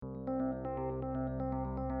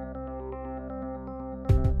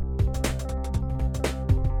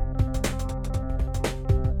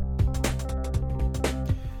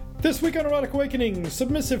This week on Erotic Awakening,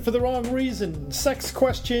 submissive for the wrong reason, sex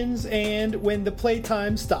questions, and when the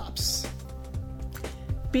playtime stops.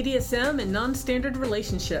 BDSM and non-standard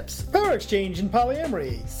relationships. Power exchange and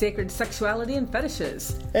polyamory. Sacred sexuality and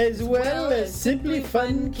fetishes. As well as simply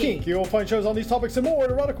fun kink. You'll find shows on these topics and more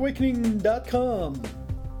at eroticawakening.com.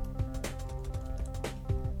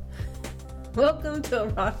 Welcome to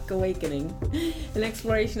Erotic Awakening, an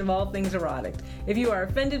exploration of all things erotic. If you are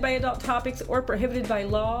offended by adult topics or prohibited by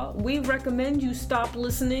law, we recommend you stop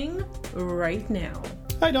listening right now.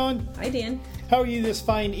 Hi, Dawn. Hi, Dan. How are you this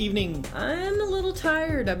fine evening? I'm a little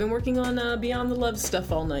tired. I've been working on Beyond the Love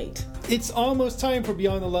stuff all night. It's almost time for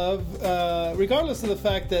Beyond the Love. Regardless of the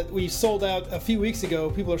fact that we sold out a few weeks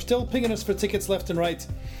ago, people are still pinging us for tickets left and right.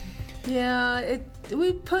 Yeah,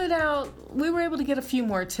 we were able to get a few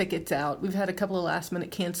more tickets out. We've had a couple of last minute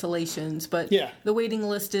cancellations, but the waiting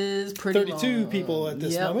list is pretty 32 long. people at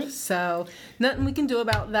this moment. So nothing we can do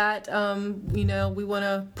about that. We want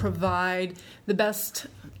to provide the best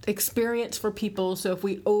experience for people, so if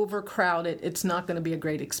we overcrowd it, it's not going to be a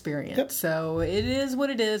great experience. Yep. So it is what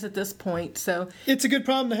it is at this point. So it's a good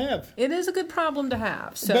problem to have. It is a good problem to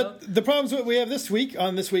have. So, but the problems that we have this week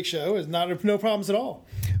on this week's show is no problems at all.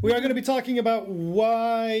 We are going to be talking about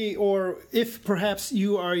why, or if perhaps do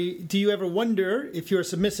you ever wonder if you're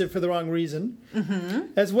submissive for the wrong reason?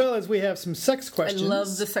 Mm-hmm. As well as we have some sex questions. I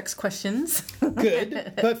love the sex questions.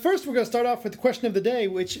 Good. But first we're going to start off with the question of the day,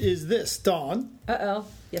 which is this. Dawn. Uh-oh.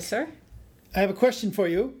 Yes, sir? I have a question for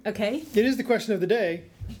you. Okay. It is the question of the day.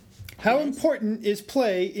 How important is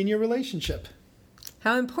play in your relationship?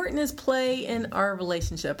 How important is play in our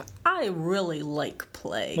relationship? I really like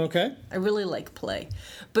play. Okay. I really like play.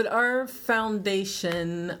 But our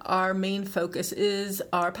foundation, our main focus is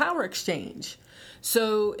our power exchange.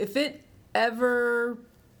 So if it ever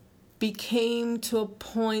became to a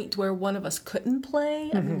point where one of us couldn't play,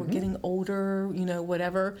 I mean, we're getting older,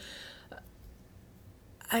 whatever,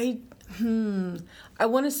 I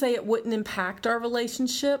want to say it wouldn't impact our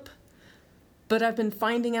relationship. But I've been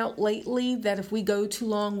finding out lately that if we go too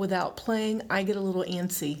long without playing, I get a little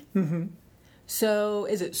antsy. Mm-hmm. So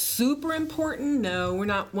is it super important? No, we're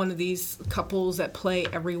not one of these couples that play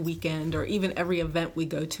every weekend or even every event we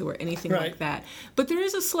go to or anything like that. But there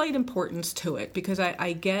is a slight importance to it because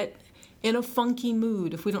I get in a funky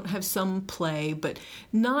mood if we don't have some play, but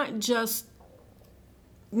not just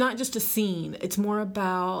a scene. It's more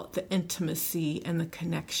about the intimacy and the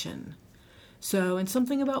connection. So, and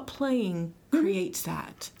something about playing creates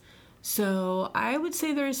that. So I would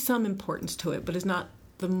say there is some importance to it, but it's not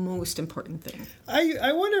the most important thing.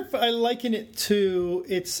 I wonder if I liken it to,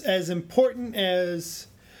 it's as important as,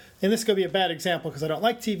 and this is going to be a bad example because I don't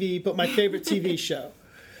like TV, but my favorite TV show.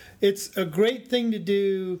 It's a great thing to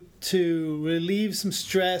do to relieve some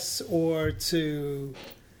stress or to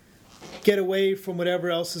get away from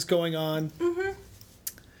whatever else is going on. Mm-hmm.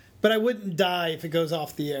 But I wouldn't die if it goes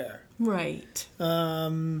off the air. Right.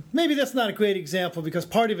 Maybe that's not a great example because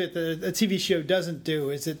part of it the TV show doesn't do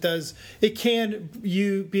is it can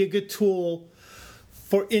be a good tool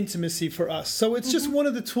for intimacy for us. So it's just one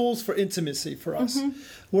of the tools for intimacy for us. Mm-hmm.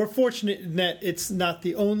 We're fortunate in that it's not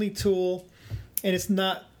the only tool and it's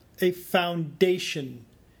not a foundation.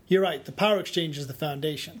 You're right. The power exchange is the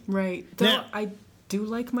foundation. Right. Now, I do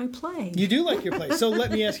like my play. You do like your play. So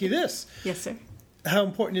let me ask you this. Yes, sir. How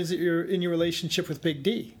important is it in your relationship with Big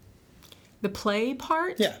D? The play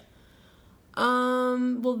part? Yeah.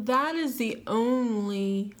 Well, that is the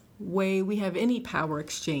only way we have any power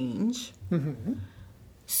exchange. Mm-hmm.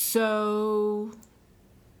 So,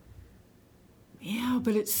 yeah,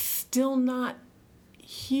 but it's still not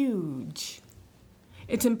huge.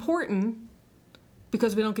 It's important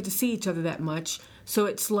because we don't get to see each other that much. So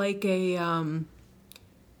it's like a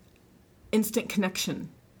instant connection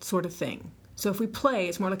sort of thing. So if we play,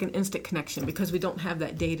 it's more like an instant connection because we don't have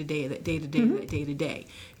that day-to-day, that day-to-day.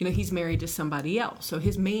 He's married to somebody else. So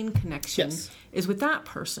his main connection is with that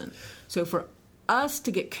person. So for us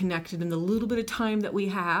to get connected in the little bit of time that we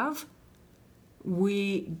have,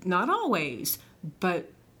 not always,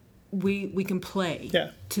 but we can play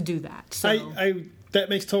to do that. So that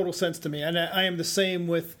makes total sense to me. And I am the same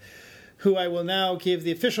with who I will now give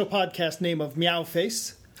the official podcast name of Meow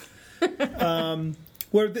Face.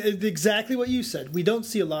 Where exactly what you said. We don't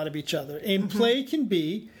see a lot of each other. And play can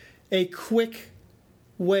be a quick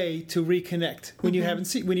way to reconnect when you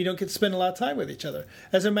when you don't get to spend a lot of time with each other.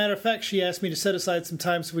 As a matter of fact, she asked me to set aside some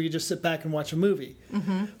time so we could just sit back and watch a movie,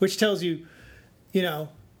 which tells you, that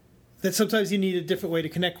sometimes you need a different way to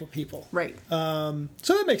connect with people. Right. So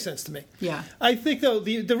that makes sense to me. Yeah. I think, though,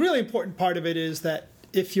 the really important part of it is that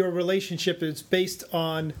if your relationship is based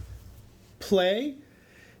on play,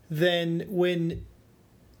 then when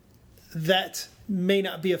that may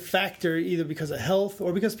not be a factor either because of health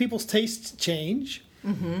or because people's tastes change,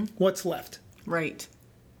 what's left? Right.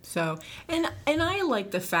 So, and I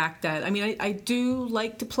like the fact that, I mean, I do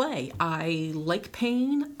like to play. I like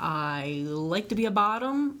pain. I like to be a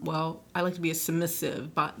bottom. Well, I like to be a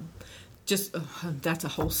submissive, but just, that's a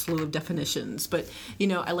whole slew of definitions. But, you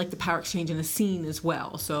know, I like the power exchange in a scene as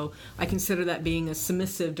well. So I consider that being a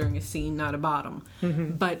submissive during a scene, not a bottom.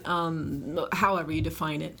 But, however you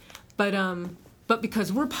define it. But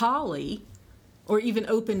because we're poly, or even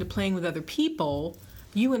open to playing with other people,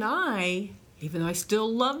 you and I, even though I still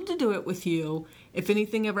love to do it with you, if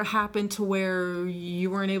anything ever happened to where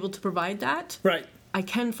you weren't able to provide that, Right. I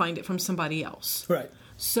can find it from somebody else. Right.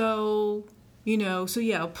 So, you know, so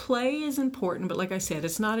yeah, play is important, but like I said,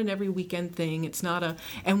 it's not an every weekend thing. It's not a,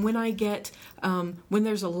 and when I get, when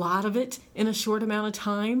there's a lot of it in a short amount of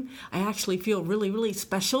time, I actually feel really, really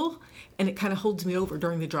special, and it kind of holds me over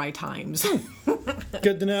during the dry times.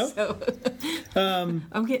 Good to know. So,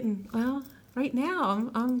 I'm getting, well, right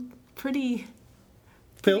now, I'm pretty,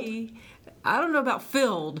 Filled? I don't know about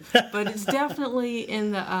filled, but it's definitely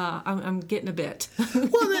in the, I'm getting a bit.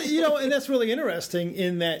 Well, you know, and that's really interesting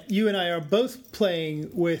in that you and I are both playing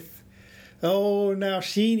with, now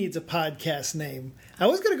she needs a podcast name. I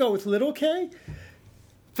was going to go with Little K.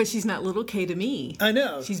 But she's not little K to me. I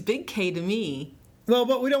know. She's big K to me. Well,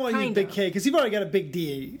 but we don't want to use Kind Big of. K because you've already got a Big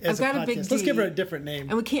D as I've got a podcast. a Big Let's D. give her a different name.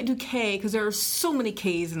 And we can't do K because there are so many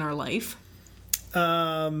Ks in our life.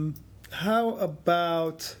 How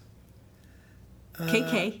about...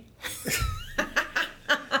 KK.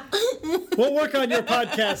 We'll work on your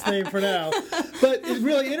podcast name for now. But it's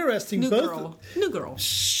really interesting. New both girl.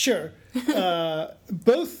 Sure.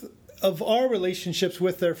 Both of our relationships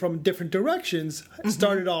with her from different directions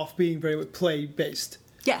started off being very play-based.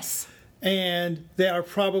 Yes. And they are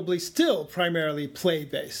probably still primarily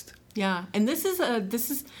play-based. Yeah. And this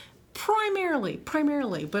is primarily,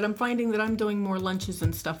 but I'm finding that I'm doing more lunches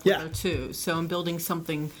and stuff with her too. So I'm building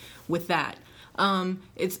something with that. And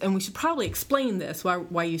we should probably explain this,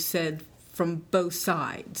 why you said from both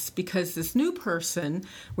sides, because this new person,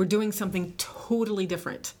 we're doing something totally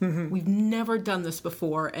different. We've never done this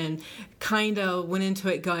before, and kind of went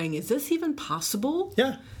into it going, is this even possible?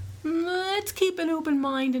 Yeah. Let's keep an open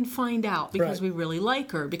mind and find out, because Right. we really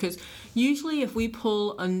like her. Because usually if we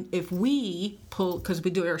pull, because we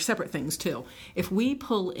do our separate things too, if we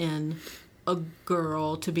pull in a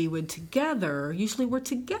girl to be with together, usually we're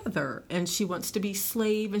together, and she wants to be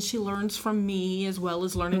slave, and she learns from me as well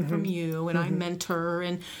as learning from you, and I mentor,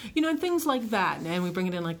 and and things like that, and we bring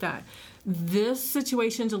it in like that. This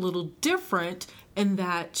situation's a little different in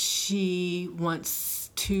that she wants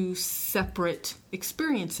two separate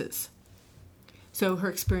experiences. So her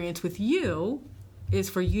experience with you is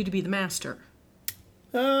for you to be the master.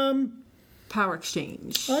 Power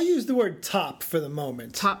exchange. I'll use the word top for the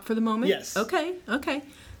moment. Top for the moment? Yes. Okay.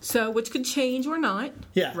 So, which could change or not.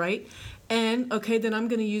 Yeah. Right? And, okay, then I'm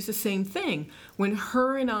going to use the same thing. When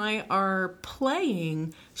her and I are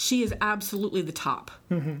playing, she is absolutely the top.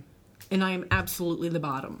 And I am absolutely the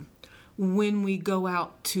bottom. When we go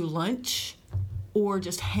out to lunch or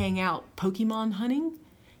just hang out Pokemon hunting,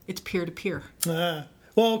 it's peer-to-peer. Well,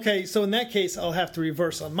 okay, so in that case, I'll have to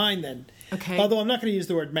reverse on mine then. Okay. Although I'm not going to use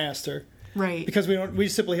the word master. Right. Because we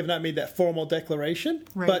simply have not made that formal declaration.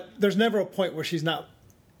 Right. But there's never a point where she's not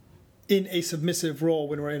in a submissive role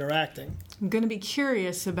when we're interacting. I'm going to be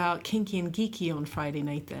curious about Kinky and Geeky on Friday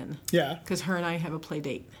night then. Yeah. Because her and I have a play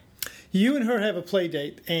date. You and her have a play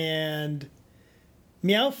date, and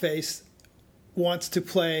Meowface wants to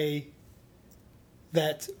play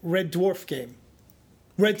that Red Dwarf game.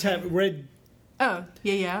 Red Oh,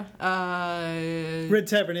 yeah. Red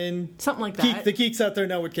Tavern Inn. Something like that. The geeks out there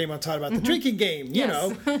know what game I'm talking about. The drinking game, you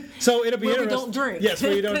Yes. know. So it'll be Where we interesting. don't drink. Yes,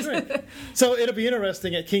 where you don't drink. So it'll be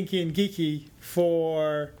interesting at Kinky and Geeky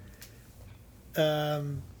for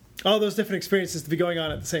all those different experiences to be going on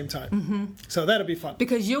at the same time. So that'll be fun.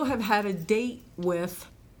 Because you'll have had a date with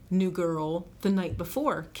New Girl the night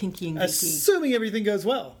before Kinky and Geeky. Assuming everything goes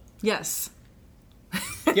well. Yes.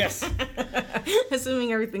 Yes.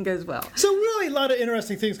 Assuming everything goes well. So really a lot of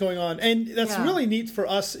interesting things going on. And that's Yeah. really neat for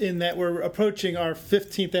us in that we're approaching our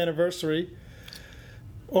 15th anniversary.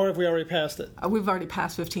 Or have we already passed it? We've already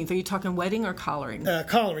passed 15th. Are you talking wedding or collaring?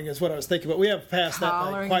 Collaring is what I was thinking, but we have passed that by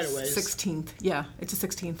Collaring quite is a ways. 16th. Yeah, it's a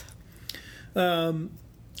 16th. And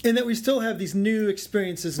that we still have these new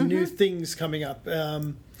experiences, new things coming up.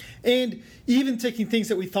 And even taking things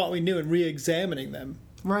that we thought we knew and re-examining them.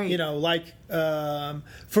 Right. Like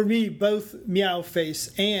for me, both Meow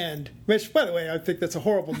Face and, which, by the way, I think that's a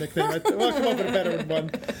horrible nickname. I'll come up with a better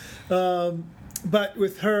one. But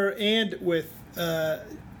with her and with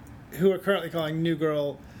who we're currently calling New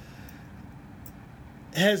Girl,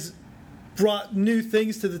 has brought new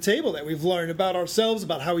things to the table that we've learned about ourselves,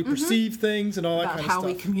 about how we perceive things, and all that kind of stuff. About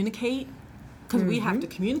how we communicate. Because we have to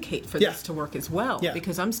communicate for this to work as well. Yeah.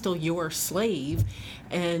 Because I'm still your slave,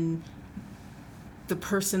 and the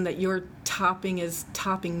person that you're topping is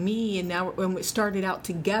topping me. And now, when we started out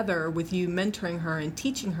together with you mentoring her and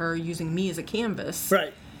teaching her using me as a canvas,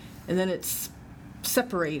 Right. And then it's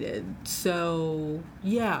separated. So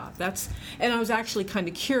yeah, and I was actually kind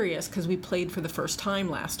of curious because we played for the first time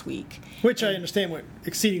last week, Which I understand went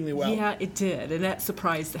exceedingly well. Yeah, it did, and that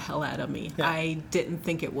surprised the hell out of me. Yeah. I didn't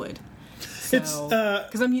think it would. It's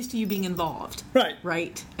Because I'm used to you being involved,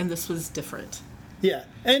 right, and this was different. Yeah,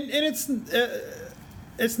 and it's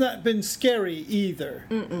not been scary either.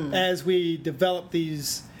 As we develop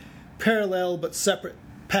these parallel but separate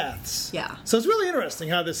paths. Yeah. So it's really interesting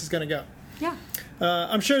how this is going to go. Yeah.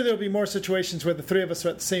 I'm sure there'll be more situations where the three of us are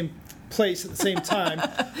at the same place at the same time.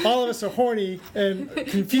 All of us are horny and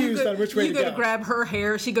confused on which way to go. You go to grab her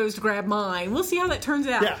hair, she goes to grab mine. We'll see how that turns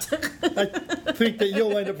out. Yeah. I think that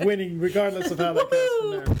you'll end up winning regardless of how that goes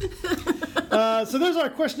from there. So there's our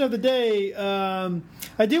question of the day.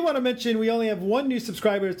 I do want to mention we only have one new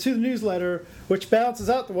subscriber to the newsletter, which balances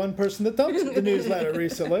out the one person that dumped the newsletter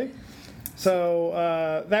recently.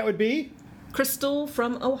 So that would be Crystal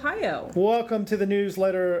from Ohio. Welcome to the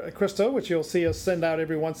newsletter, Crystal, which you'll see us send out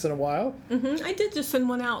every once in a while. I did just send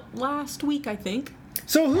one out last week, I think.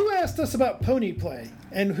 So who asked us about pony play?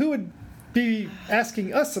 And who would be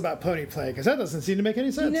asking us about pony play? Because that doesn't seem to make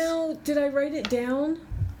any sense. Did I write it down?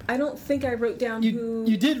 I don't think I wrote down who...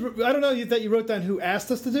 You did. I don't know that you wrote down who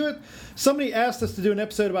asked us to do it. Somebody asked us to do an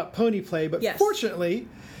episode about pony play, but fortunately...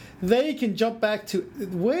 They can jump back to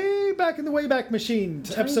way back in the Wayback Machine,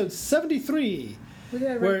 to episode 73. Where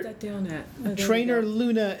did I write that down at? Oh, Trainer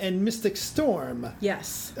Luna and Mystic Storm.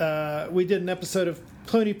 Yes. We did an episode of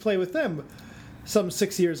Pony Play with them some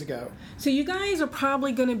 6 years ago. So you guys are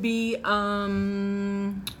probably going to be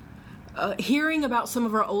hearing about some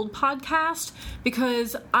of our old podcasts,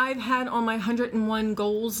 because I've had on my 101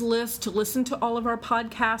 goals list to listen to all of our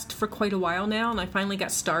podcasts for quite a while now, and I finally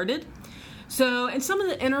got started. So, and some of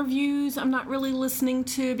the interviews I'm not really listening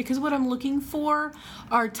to, because what I'm looking for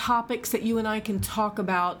are topics that you and I can talk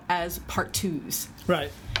about as part twos.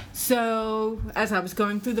 Right. So, as I was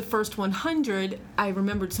going through the first 100, I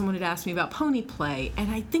remembered someone had asked me about pony play,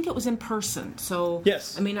 and I think it was in person. So,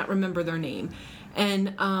 yes. I may not remember their name.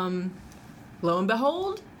 And lo and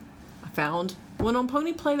behold, I found one on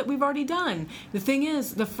pony play that we've already done. The thing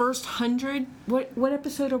is, the first 100, what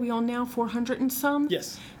episode are we on now? 400 and some?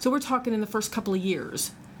 Yes. So we're talking in the first couple of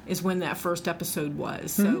years is when that first episode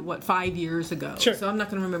was. So 5 years ago? Sure. So I'm not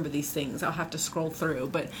going to remember these things. I'll have to scroll through.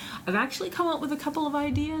 But I've actually come up with a couple of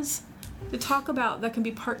ideas to talk about that can be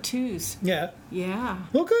part twos. Yeah. Yeah.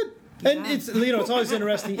 Well, good. And it's it's always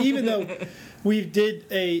interesting, even though we did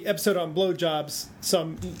a episode on blowjobs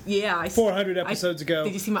some 400 episodes ago.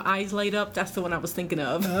 Did you see my eyes light up? That's the one I was thinking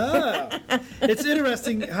of. It's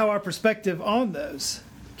interesting how our perspective on those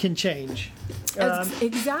can change.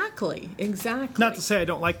 Exactly. Not to say I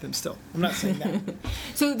don't like them still. I'm not saying that.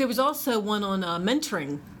 So there was also one on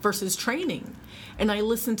mentoring versus training. And I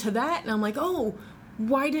listened to that, and I'm like, oh,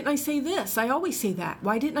 why didn't I say this? I always say that.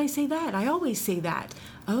 Why didn't I say that? I always say that.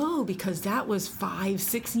 Oh, because that was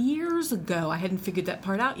 5-6 years ago. I hadn't figured that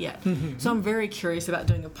part out yet. So I'm very curious about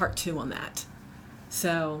doing a part 2 on that.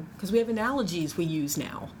 So, because we have analogies we use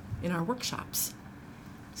now in our workshops.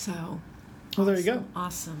 So, well, there you go.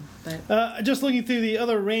 Awesome. But, just looking through the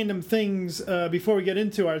other random things before we get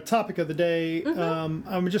into our topic of the day,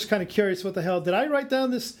 I'm just kind of curious, what the hell? Did I write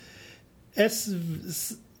down this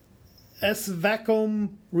S-Vacom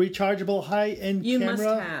rechargeable high-end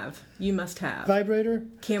camera? You must have. Vibrator?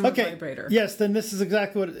 Camera vibrator. Yes, then this is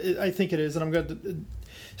exactly what I think it is, and I'm going to...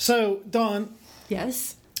 So, Dawn.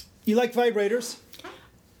 Yes? You like vibrators?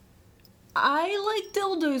 I like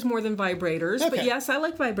dildos more than vibrators, but yes, I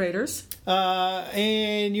like vibrators.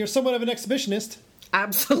 And you're somewhat of an exhibitionist.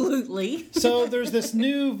 Absolutely. So there's this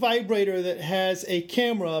new vibrator that has a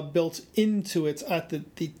camera built into it at the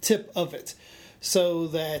tip of it. So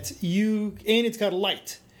that and it's got a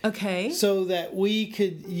light. Okay. So that we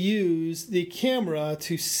could use the camera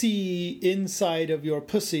to see inside of your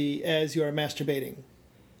pussy as you're masturbating.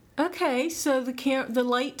 Okay, so the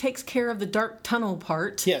light takes care of the dark tunnel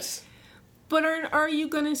part. Yes. But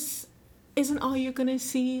isn't all you're gonna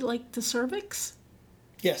see like the cervix?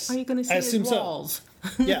 Yes. Are you going to see I his assume so. walls?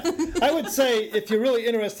 Yeah. I would say if you're really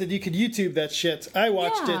interested, you could YouTube that shit. I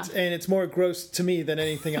watched Yeah. it, and it's more gross to me than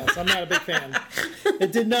anything else. I'm not a big fan.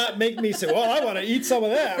 It did not make me say, well, I want to eat some of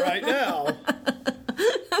that right now.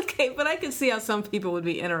 Okay, but I can see how some people would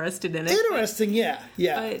be interested in it. Interesting, yeah.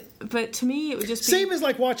 But to me, it would just be... Same as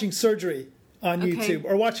like watching surgery on YouTube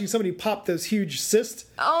or watching somebody pop those huge cysts.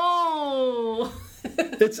 Oh!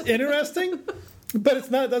 It's interesting, but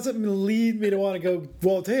it's not. It doesn't lead me to want to go,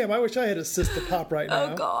 well, damn, I wish I had a cyst to pop right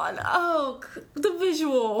now. Oh, God. Oh, the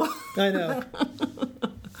visual. I know.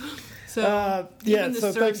 So, even the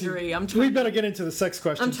so surgery, I'm trying... We better get into the sex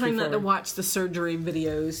questions. I'm trying not to watch the surgery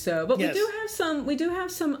videos. So, but Yes. we do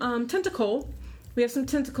have some tentacle. We have some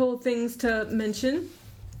tentacle things to mention.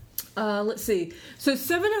 Let's see. So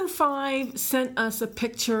 705 sent us a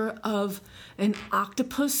picture of an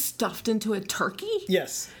octopus stuffed into a turkey.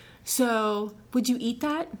 Yes. So, would you eat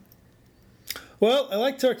that? Well, I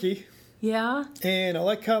like turkey, Yeah. and I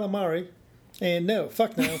like calamari, and no,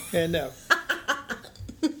 fuck no, and no.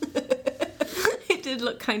 It did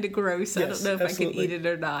look kind of gross. I Yes, don't know if absolutely. I could eat it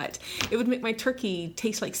or not. It would make my turkey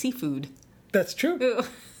taste like seafood. That's true. Ew.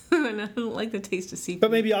 And I don't like the taste of seafood.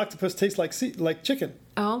 But maybe octopus tastes like chicken.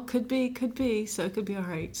 Oh, could be. So it could be all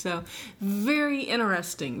right. So very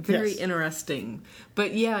interesting. Very Yes. interesting.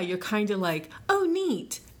 But yeah, you're kind of like, oh,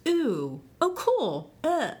 neat. Ooh. Oh, cool.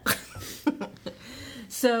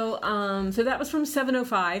 So that was from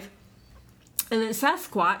 705. And then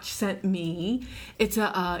Sasquatch sent me. It's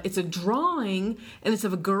a drawing, and it's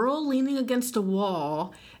of a girl leaning against a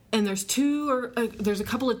wall, and there's there's a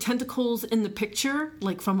couple of tentacles in the picture,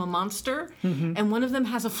 like from a monster, and one of them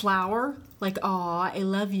has a flower, like "Aw, I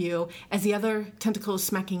love you," as the other tentacle is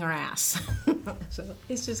smacking her ass. So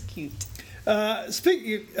it's just cute.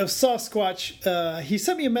 Speaking of Sasquatch, he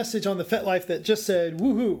sent me a message on the FetLife that just said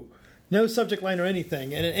 "woohoo," no subject line or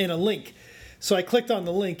anything, and a link. So I clicked on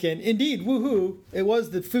the link, and indeed, woohoo! It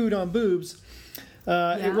was the food on boobs.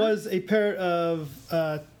 It was a pair of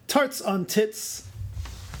tarts on tits.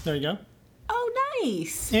 There you go. Oh,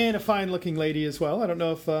 nice. And a fine-looking lady as well. I don't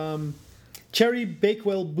know if Cherry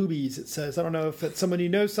Bakewell boobies. It says. I don't know if it's someone you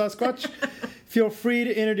know, Sasquatch. Feel free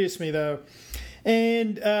to introduce me though.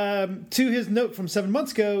 And to his note from 7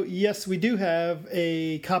 months ago, yes, we do have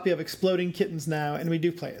a copy of Exploding Kittens now, and we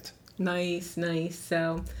do play it. Nice.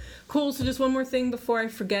 So cool. So just one more thing before I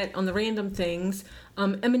forget on the random things.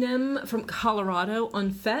 Eminem from Colorado on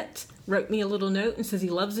FET wrote me a little note and says he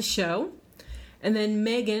loves the show. And then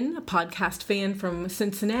Megan, a podcast fan from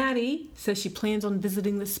Cincinnati, says she plans on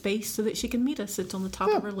visiting the space so that she can meet us. It's on the top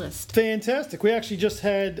of her list. Fantastic. We actually just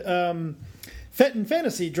had Fet and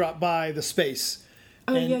Fantasy drop by the space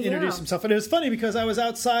and introduce himself. And it was funny because I was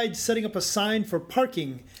outside setting up a sign for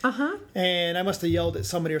parking. And I must have yelled at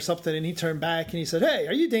somebody or something, and he turned back and he said, "Hey,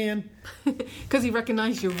 are you Dan?" Because he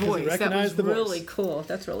recognized your voice. recognized that the was voice. really cool.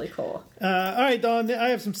 That's really cool. All right, Dawn, I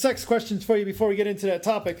have some sex questions for you before we get into that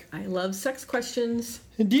topic. I love sex questions.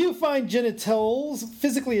 Do you find genitals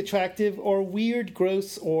physically attractive or weird,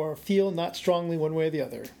 gross, or feel not strongly one way or the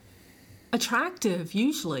other? Attractive,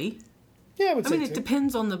 usually. Yeah, I would say it too.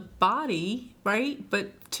 depends on the body, right?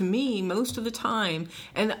 But to me, most of the time,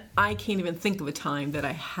 and I can't even think of a time that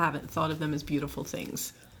I haven't thought of them as beautiful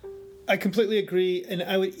things. I completely agree, and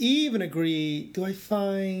I would even agree, do I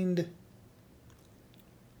find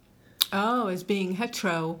Oh, as being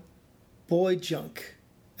hetero. boy junk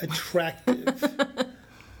attractive?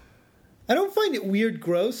 I don't find it weird,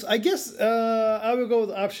 gross. I guess I would go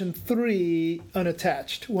with option 3,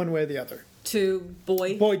 unattached, one way or the other. To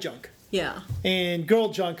boy? Boy junk. Yeah. And girl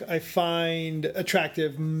junk I find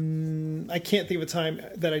attractive. I can't think of a time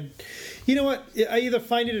that I... You know what? I either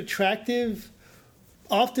find it attractive...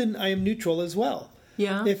 Often I am neutral as well.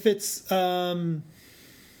 Yeah. If it's...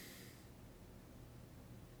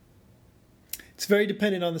 it's very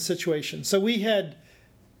dependent on the situation. So we had...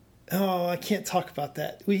 Oh, I can't talk about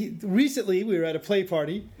that. Recently we were at a play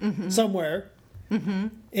party somewhere.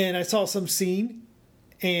 And I saw some scene.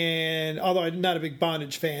 And although I'm not a big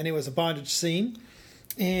bondage fan, it was a bondage scene.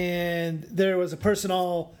 And there was a person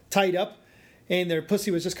all tied up, and their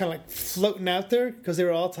pussy was just kind of like floating out there because they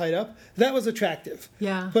were all tied up. That was attractive.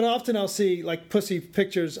 Yeah. But often I'll see like pussy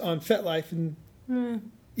pictures on FetLife,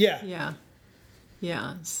 and yeah.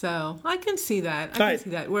 Yeah. So I can see that. I can Right. see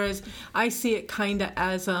that. Whereas I see it kind of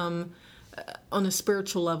as on a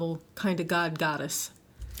spiritual level, kind of God goddess.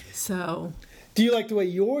 So Do you like the way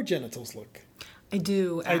your genitals look? I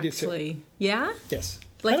do I do too. actually. Yeah. Yes.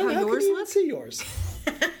 Like I don't how know, how yours can you even look? see yours?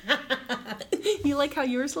 You like how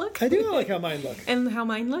yours look? I do like how mine look. And how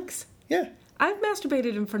mine looks? Yeah. I've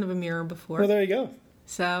masturbated in front of a mirror before. Well, there you go.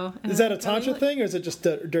 So Is that a tell you tantra what, thing, or is it just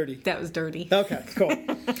dirty? That was dirty. Okay, cool.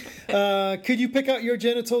 Could you pick out your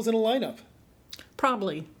genitals in a lineup?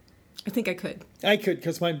 Probably. I think I could. I could,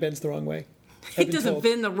 because mine bends the wrong way. I've It been doesn't told.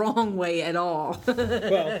 bend the wrong way at all.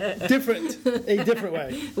 Well, a different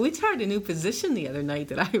way. We tried a new position the other night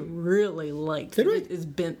that I really liked. Did we? It is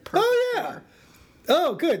bent perfect. Oh, yeah.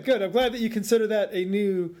 Oh, good. I'm glad that you consider that a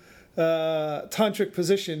new tantric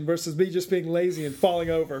position versus me just being lazy and falling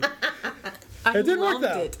over. I It did work, loved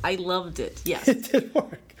though. it. I loved it. Yes. It did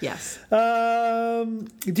work. Yes.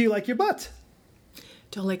 Do you like your butt?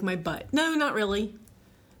 Do I like my butt? No, not really.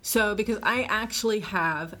 So, because I actually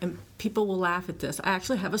have, and people will laugh at this, I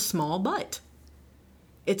actually have a small butt.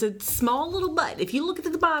 It's a small little butt. If you look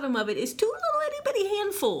at the bottom of it, it's two little itty bitty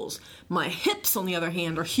handfuls. My hips, on the other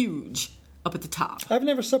hand, are huge up at the top. I've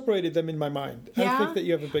never separated them in my mind. Yeah? I think that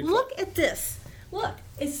you have a big Look at this. Look,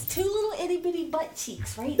 it's two little itty bitty butt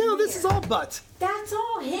cheeks right No, there. this is all butt. That's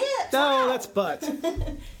all hips. No, Wow. that's butt.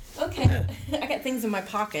 Okay. I got things in my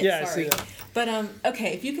pocket. Yeah, I sorry. see that. But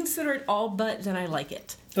okay, if you consider it all butt, then I like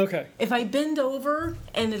it. Okay. If I bend over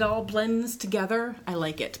and it all blends together, I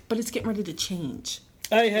like it. But it's getting ready to change.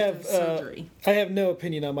 I have surgery. I have no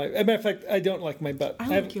opinion on my. As a matter of fact, I don't like my butt. I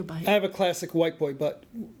have, like your butt. I have a classic white boy butt.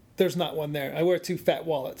 There's not one there. I wear 2 fat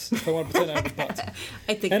wallets if I want to pretend I have a butt.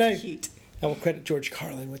 I think And it's cute. I will credit George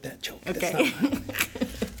Carlin with that joke. That's Okay.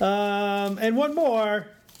 not mine. And one more.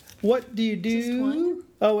 What do you do? Just one?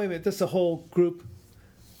 Oh, wait a minute. This is a whole group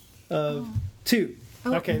of 2.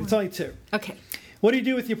 Oh, Okay, it's only 2. Okay. What do you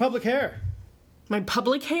do with your public hair? My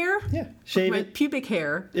public hair? Yeah, shave My it. pubic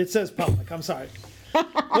hair. It says public. I'm sorry.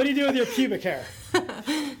 What do you do with your pubic hair?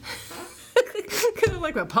 Because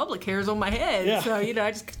like my public hair is on my head. Yeah. So, I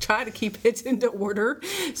just try to keep it into order.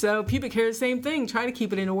 So pubic hair is the same thing. Try to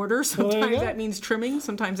keep it in order. there you Sometimes go. that means trimming.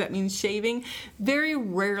 Sometimes that means shaving. Very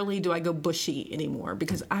rarely do I go bushy anymore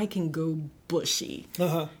because I can go bushy.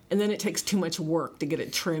 Uh-huh. And then it takes too much work to get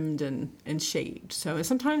it trimmed and shaved. So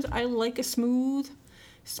sometimes I like a smooth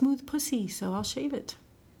pussy, so I'll shave it.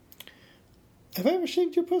 Have I ever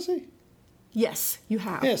shaved your pussy? Yes, you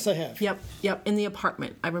have. Yes, I have. Yep. In the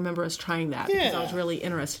apartment. I remember us trying that because I was Yeah. really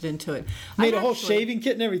interested into it. Made I a whole actually- shaving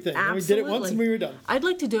kit and everything. And we did it once and we were done. I'd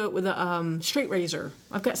like to do it with a straight razor.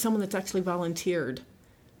 I've got someone that's actually volunteered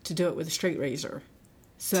to do it with a straight razor.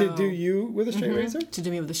 So, To do you with a straight razor? To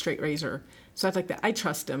do me with a straight razor. So I'd like that. I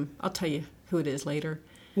trust him. I'll tell you who it is later.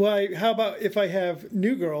 Why? How about if I have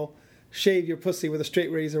new girl shave your pussy with a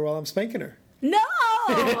straight razor while I'm spanking her? No,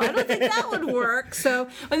 I don't think that would work. So,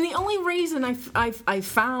 and the only reason I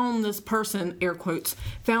found this person, air quotes,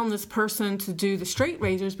 found this person to do the straight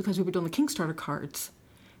razors because we were doing the Kickstarter cards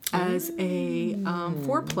as a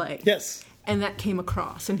foreplay. Yes. And that came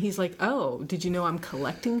across. And he's like, oh, did you know I'm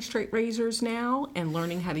collecting straight razors now and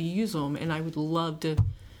learning how to use them? And I would love to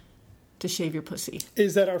shave your pussy.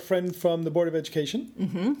 Is that our friend from the Board of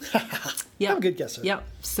Education? Yep. I'm a good guesser. Yep.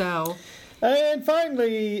 So, And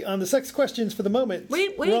finally, on the sex questions for the moment.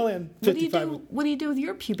 wait. We're all in What do you 55. do? What do you do with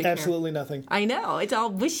your pubic hair? Absolutely nothing. I know. It's all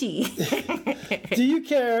bushy. Do you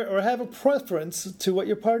care or have a preference to what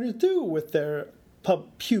your partners do with their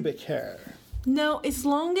pubic hair? No, as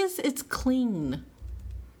long as it's clean,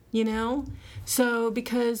 So,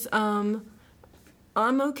 because I'm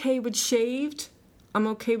okay with shaved, I'm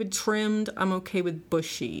okay with trimmed, I'm okay with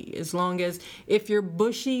bushy. As long as, if you're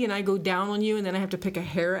bushy and I go down on you and then I have to pick a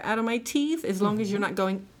hair out of my teeth, as long as you're not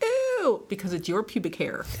going, ew, because it's your pubic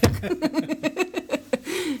hair.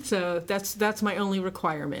 So that's my only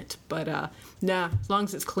requirement. But nah, as long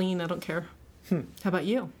as it's clean, I don't care. How about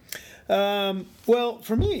you? Well,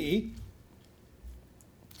 for me,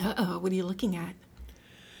 Uh-oh, what are you looking at?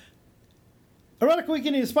 Erotic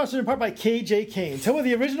Awakening is sponsored in part by KJ Canes, home of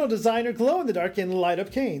the original designer glow-in-the-dark and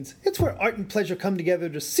light-up canes. It's where art and pleasure come together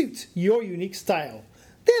to suit your unique style.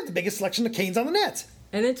 They have the biggest selection of canes on the net.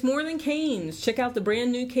 And it's more than canes. Check out the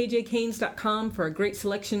brand new kjcanes.com for a great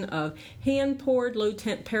selection of hand-poured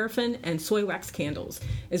low-temp paraffin and soy wax candles,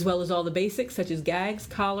 as well as all the basics such as gags,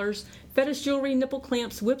 collars, fetish jewelry, nipple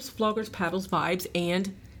clamps, whips, floggers, paddles, vibes,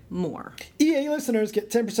 and more. EA listeners get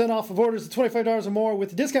 10% off of orders of $25 or more with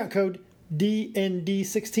the discount code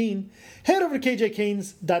DND16. Head over to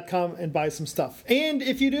kjcanes.com and buy some stuff. And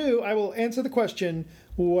if you do, I will answer the question,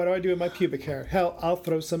 what do I do with my pubic hair? Hell, I'll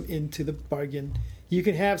throw some into the bargain. You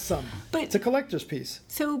can have some. But- it's a collector's piece.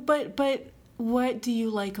 So, but what do you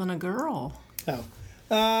like on a girl?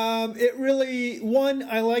 It really,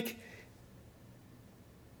 I like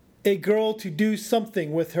a girl to do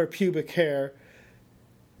something with her pubic hair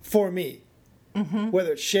for me.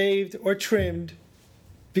 Whether it's shaved or trimmed,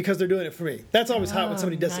 because they're doing it for me. That's always hot when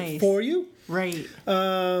somebody does nice. it for you. Right.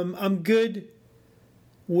 I'm good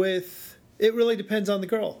it really depends on the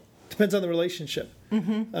girl. Depends on the relationship.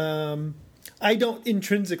 I don't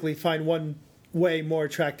intrinsically find one way more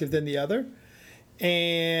attractive than the other.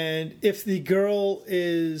 And if the girl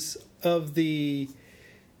is of the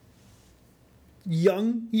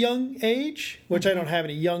young age, which I don't have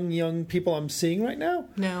any young people I'm seeing right now.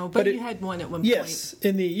 No, but you had one at one point. Yes,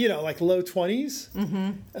 in the like low 20s,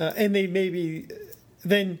 and they maybe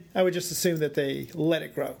then I would just assume that they let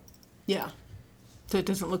it grow. Yeah, so it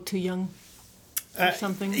doesn't look too young or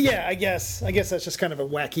something. Yeah, I guess that's just kind of a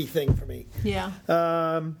wacky thing for me. Yeah.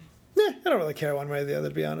 I don't really care one way or the other,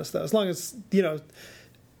 to be honest. Though, as long as I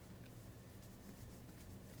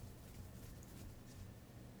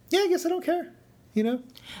guess I don't care.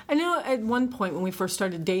 I know at one point when we first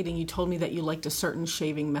started dating, you told me that you liked a certain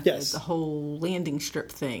shaving method, Yes. the whole landing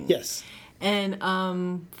strip thing. Yes.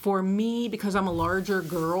 And for me, because I'm a larger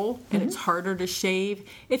girl and it's harder to shave,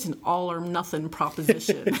 it's an all or nothing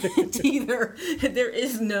proposition. It's either, there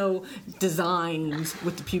is no designs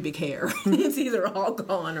with the pubic hair. It's either all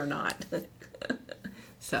gone or not.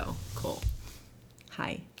 So, cool.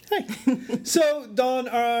 Hi. Hey. So,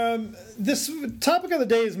 Dawn, this topic of the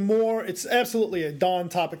day is it's absolutely a Dawn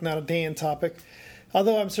topic, not a Dan topic.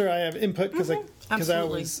 Although I'm sure I have input because I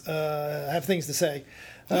always have things to say.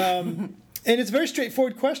 And it's a very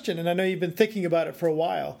straightforward question, and I know you've been thinking about it for a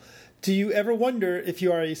while. Do you ever wonder if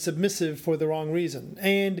you are a submissive for the wrong reason?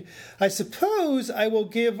 And I suppose I will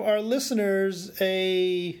give our listeners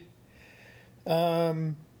a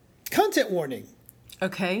content warning.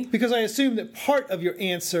 Okay. Because I assume that part of your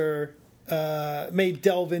answer may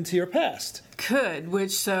delve into your past.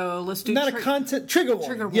 Could, so let's do... Not a content... Trigger warning.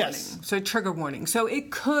 Trigger warning. Yes. So trigger warning. So it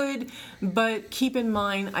could, but keep in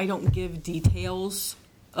mind, I don't give details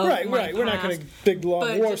of my Right. We're not going to big,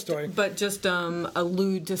 long war story. But just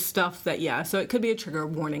allude to stuff that, so it could be a trigger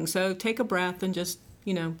warning. So take a breath and just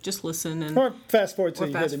listen. Or fast forward till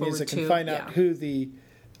you hear the music and find out who the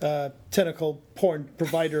tentacle porn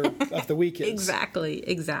provider of the week is.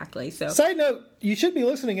 Exactly. So, side note, you should be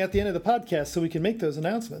listening at the end of the podcast so we can make those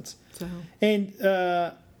announcements. And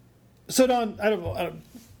so, Dawn, I don't.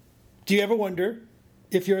 Do you ever wonder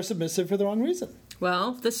if you're a submissive for the wrong reason?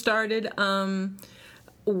 Well, this started.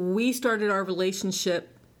 We started our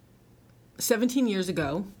relationship 17 years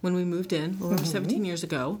ago when we moved in. 17 years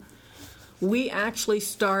ago. We actually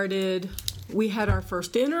started. We had our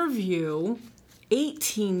first interview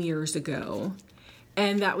 18 years ago,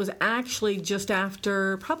 and that was actually just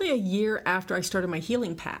after, probably a year after I started my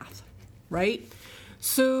healing path, right?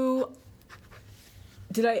 So,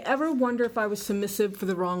 did I ever wonder if I was submissive for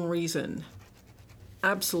the wrong reason?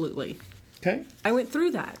 Absolutely. Okay. I went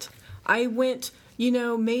through that. I went,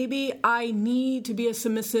 maybe I need to be a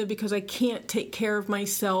submissive because I can't take care of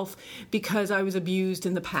myself because I was abused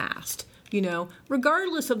in the past.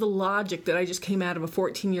 Regardless of the logic that I just came out of a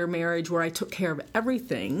 14-year marriage where I took care of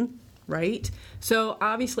everything, right? So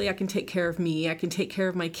obviously I can take care of me, I can take care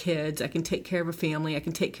of my kids, I can take care of a family, I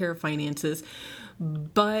can take care of finances,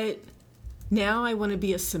 but now I want to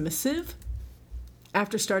be a submissive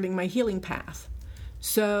after starting my healing path.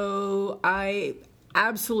 So I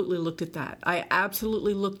absolutely looked at that. I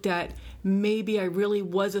absolutely looked at maybe I really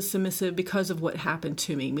was a submissive because of what happened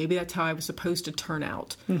to me. Maybe that's how I was supposed to turn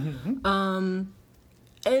out. And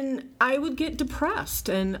I would get depressed,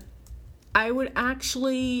 and I would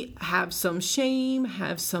actually have some shame,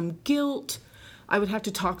 have some guilt. I would have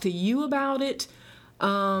to talk to you about it.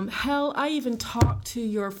 Hell, I even talked to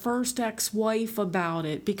your first ex-wife about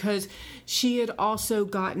it because she had also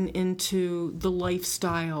gotten into the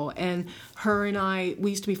lifestyle, and her and I, we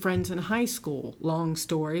used to be friends in high school. Long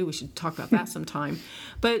story. We should talk about that sometime.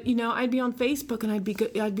 But, I'd be on Facebook and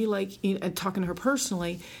I'd be like, talking to her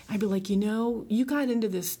personally, I'd be like, you got into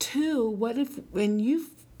this too. What if, when you've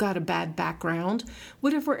got a bad background,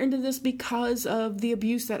 what if we're into this because of the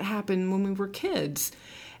abuse that happened when we were kids?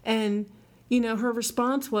 And her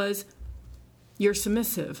response was, you're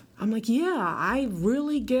submissive. I'm like, yeah, I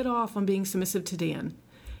really get off on being submissive to Dan,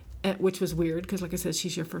 which was weird because, like I said,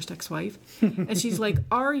 she's your first ex-wife. And she's like,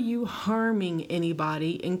 are you harming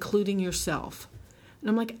anybody, including yourself? And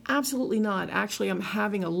I'm like, absolutely not. Actually, I'm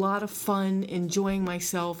having a lot of fun, enjoying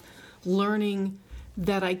myself, learning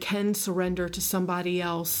that I can surrender to somebody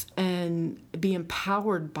else and be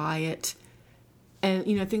empowered by it. And,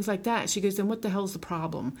 things like that. She goes, then what the hell's the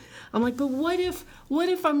problem? I'm like, but what if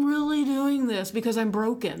I'm really doing this because I'm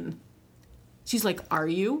broken? She's like, are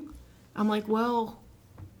you? I'm like, well,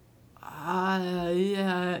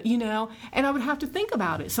 yeah, and I would have to think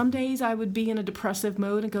about it. Some days I would be in a depressive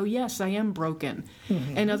mode and go, yes, I am broken.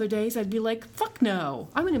 And other days I'd be like, fuck no,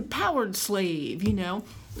 I'm an empowered slave,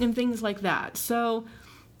 and things like that. So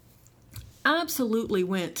absolutely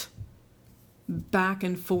went back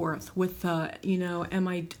and forth with, am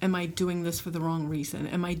I doing this for the wrong reason?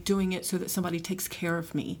 Am I doing it so that somebody takes care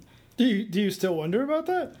of me? Do you still wonder about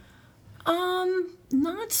that?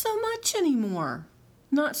 Not so much anymore.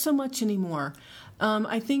 Not so much anymore.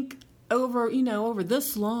 I think over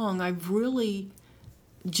this long, I've really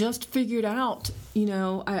just figured out,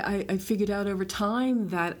 I figured out over time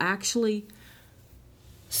that actually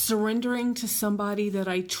surrendering to somebody that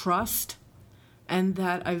I trust and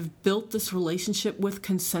that I've built this relationship with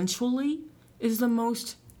consensually is the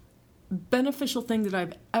most beneficial thing that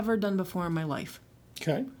I've ever done before in my life.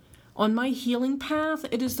 Okay. On my healing path,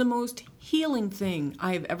 it is the most healing thing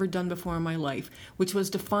I have ever done before in my life, which was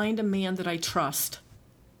to find a man that I trust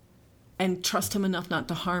and trust him enough not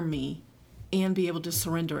to harm me and be able to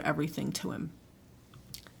surrender everything to him.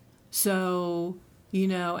 So,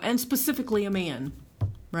 and specifically a man,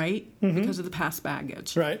 right? Mm-hmm. Because of the past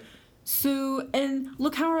baggage. Right. So, and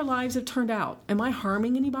look how our lives have turned out. Am I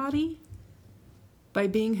harming anybody by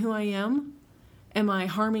being who I am? Am I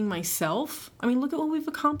harming myself? I mean, look at what we've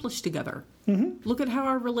accomplished together. Mm-hmm. Look at how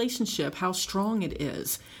our relationship, how strong it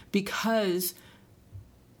is, because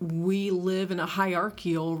we live in a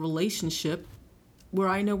hierarchical relationship where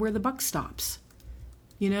I know where the buck stops.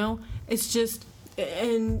 It's just,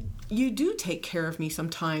 and you do take care of me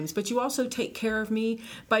sometimes, but you also take care of me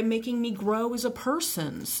by making me grow as a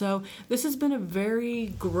person. So this has been a very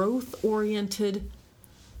growth-oriented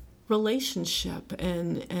relationship,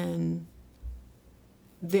 and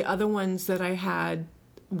the other ones that I had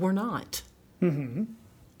were not. Mm-hmm.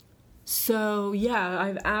 So, yeah,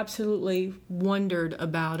 I've absolutely wondered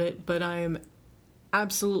about it, but I'm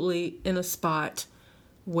absolutely in a spot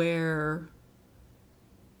where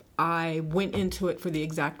I went into it for the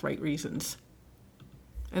exact right reasons.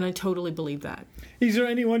 And I totally believe that. Is there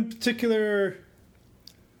any one particular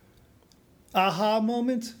aha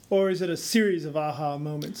moment, or is it a series of aha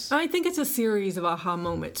moments? I think it's a series of aha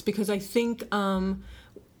moments, because I think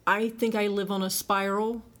I live on a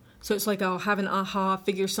spiral. So it's like I'll have an aha,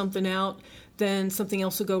 figure something out, then something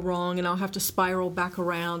else will go wrong, and I'll have to spiral back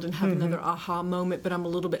around and have another aha moment, but I'm a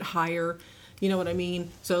little bit higher. You know what I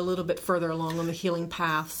mean? So a little bit further along on the healing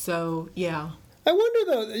path. So, yeah. I wonder,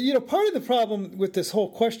 though, part of the problem with this whole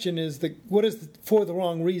question is what is for the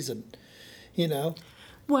wrong reason,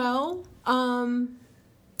 Well,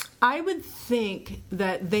 I would think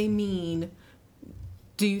that they mean,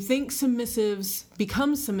 do you think submissives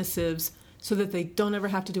become submissives so that they don't ever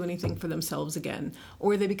have to do anything for themselves again?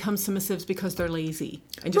 Or they become submissives because they're lazy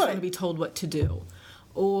and just want to be told what to do?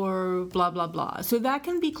 Or blah, blah, blah. So that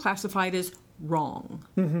can be classified as wrong,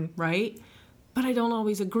 right? But I don't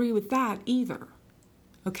always agree with that either.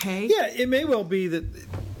 Okay? Yeah, it may well be that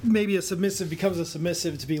maybe a submissive becomes a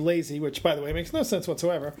submissive to be lazy, which, by the way, makes no sense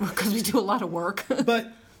whatsoever. Because we do a lot of work.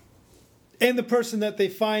 And the person that they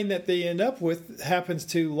find that they end up with happens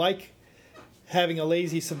to like having a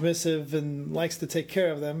lazy submissive and likes to take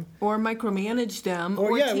care of them. Or micromanage them,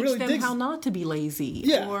 or teach really them how not to be lazy.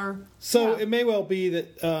 Yeah. It may well be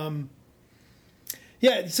that...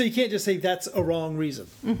 so you can't just say that's a wrong reason.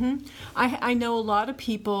 Mm-hmm. I know a lot of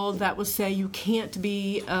people that will say you can't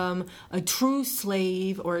be a true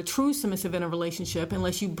slave or a true submissive in a relationship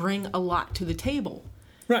unless you bring a lot to the table.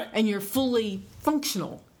 Right. And you're fully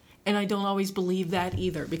functional. And I don't always believe that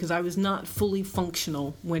either, because I was not fully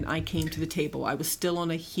functional when I came to the table. I was still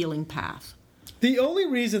on a healing path. The only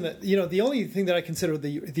reason that, the only thing that I consider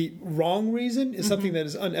the wrong reason is something that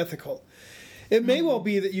is unethical. It may well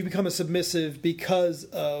be that you become a submissive because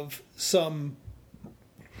of some...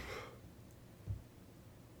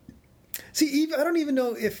 See, I don't even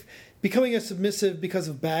know if becoming a submissive because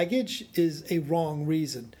of baggage is a wrong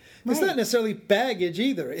reason. Right. It's not necessarily baggage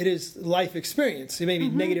either. It is life experience. It may be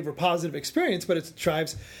negative or positive experience, but it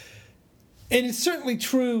drives... And it's certainly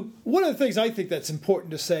true. One of the things I think that's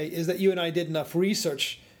important to say is that you and I did enough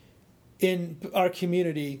research in our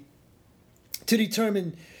community to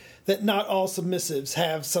determine that not all submissives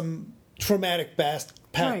have some traumatic past,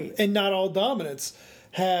 right. And not all dominants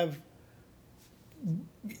have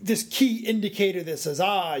this key indicator that says,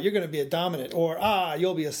 you're going to be a dominant, or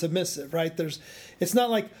you'll be a submissive, right? It's not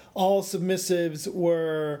like all submissives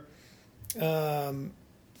were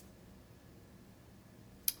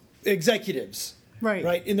executives,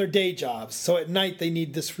 right, in their day jobs. So at night they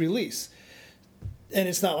need this release. And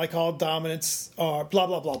it's not like all dominants are blah,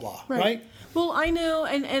 blah, blah, blah, right? Well, I know,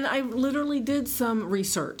 and I literally did some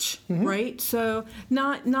research, right? So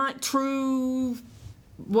not true,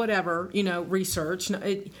 whatever, research,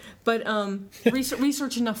 but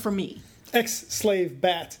research enough for me. ex-slave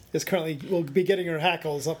bat is will be getting her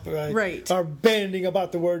hackles up. Right. Are banding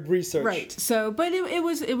about the word research. Right. So, but it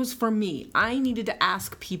was for me. I needed to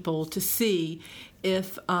ask people to see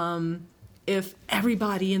if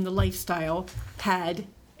everybody in the lifestyle had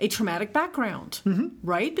a traumatic background,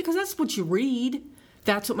 right? Because that's what you read.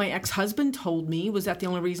 That's what my ex-husband told me, was that the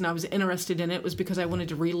only reason I was interested in it was because I wanted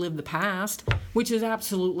to relive the past, which is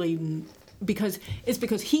absolutely because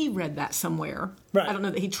he read that somewhere. Right. I don't know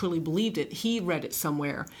that he truly believed it. He read it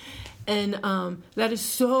somewhere. And that is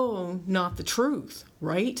so not the truth,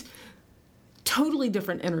 right? Totally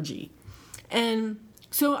different energy. And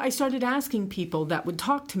so I started asking people that would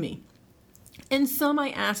talk to me. And some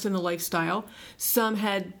I asked in the lifestyle. Some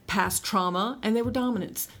had past trauma and they were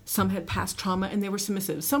dominants. Some had past trauma and they were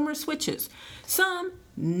submissive. Some were switches. Some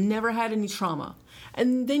never had any trauma.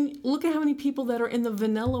 And then look at how many people that are in the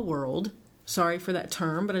vanilla world, sorry for that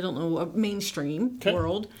term, but I don't know, mainstream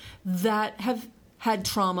world, that have had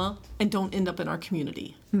trauma and don't end up in our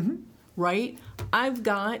community. Right? I've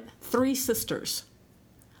got 3 sisters.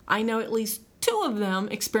 I know at least 2 of them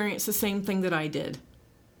experienced the same thing that I did.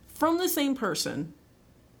 From the same person.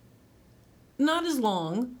 Not as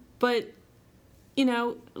long, but,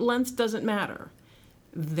 length doesn't matter.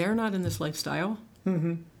 They're not in this lifestyle.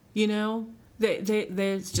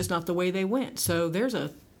 It's just not the way they went. So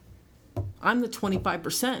I'm the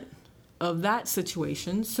 25% of that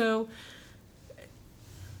situation. So,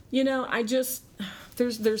 there's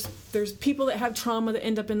people that have trauma that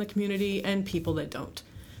end up in the community and people that don't.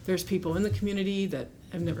 There's people in the community that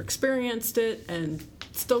have never experienced it and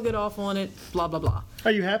still get off on it, blah, blah, blah.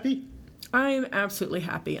 Are you happy? I am absolutely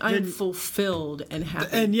happy. I am fulfilled and happy.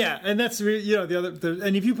 And that's,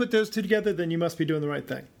 and if you put those 2 together, then you must be doing the right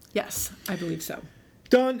thing. Yes, I believe so.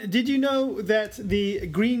 Dawn, did you know that the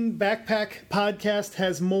Green Backpack podcast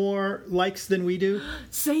has more likes than we do?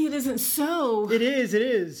 Say it isn't so. It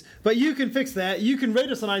is. But you can fix that. You can rate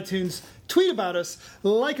us on iTunes, tweet about us,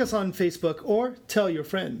 like us on Facebook, or tell your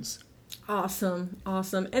friends. Awesome.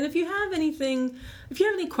 And if you have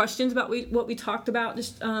any questions about what we talked about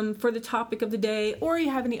just for the topic of the day, or you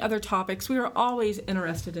have any other topics, we are always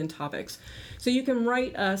interested in topics. So you can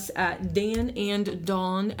write us at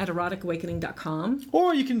dananddawn@eroticawakening.com.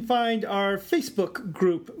 Or you can find our Facebook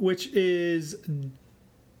group, which is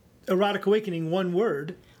Erotic Awakening, one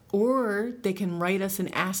word. Or they can write us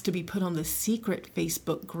and ask to be put on the secret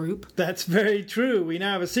Facebook group. That's very true. We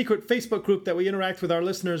now have a secret Facebook group that we interact with our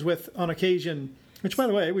listeners with on occasion. Which, by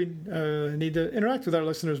the way, we need to interact with our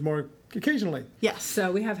listeners more occasionally. Yes,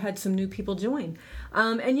 so we have had some new people join.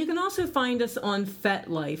 And you can also find us on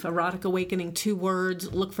FetLife, Erotic Awakening, 2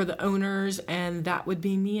 words. Look for the owners, and that would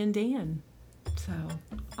be me and Dan. So,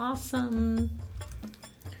 awesome.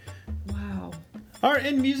 Wow. Our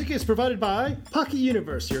end music is provided by Pocket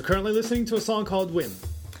Universe. You're currently listening to a song called Whim.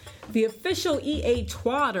 The official EA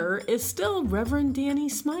twatter is still Reverend Danny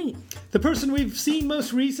Smite. The person we've seen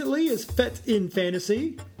most recently is Fet in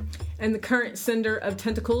Fantasy. And the current sender of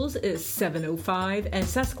tentacles is 705 and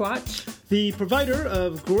Sasquatch. The provider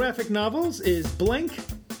of graphic novels is Blank.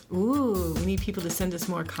 Ooh, we need people to send us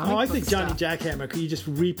more comic books. I think Johnny Jackhammer, could you just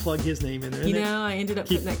re-plug his name in there? I ended up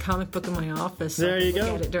putting that comic book in my office. There you go.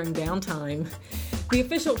 Look at it during downtime. The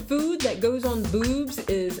official food that goes on boobs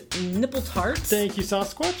is nipple tarts. Thank you,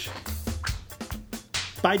 Sasquatch.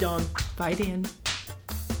 Bye, Dawn. Bye, Dan.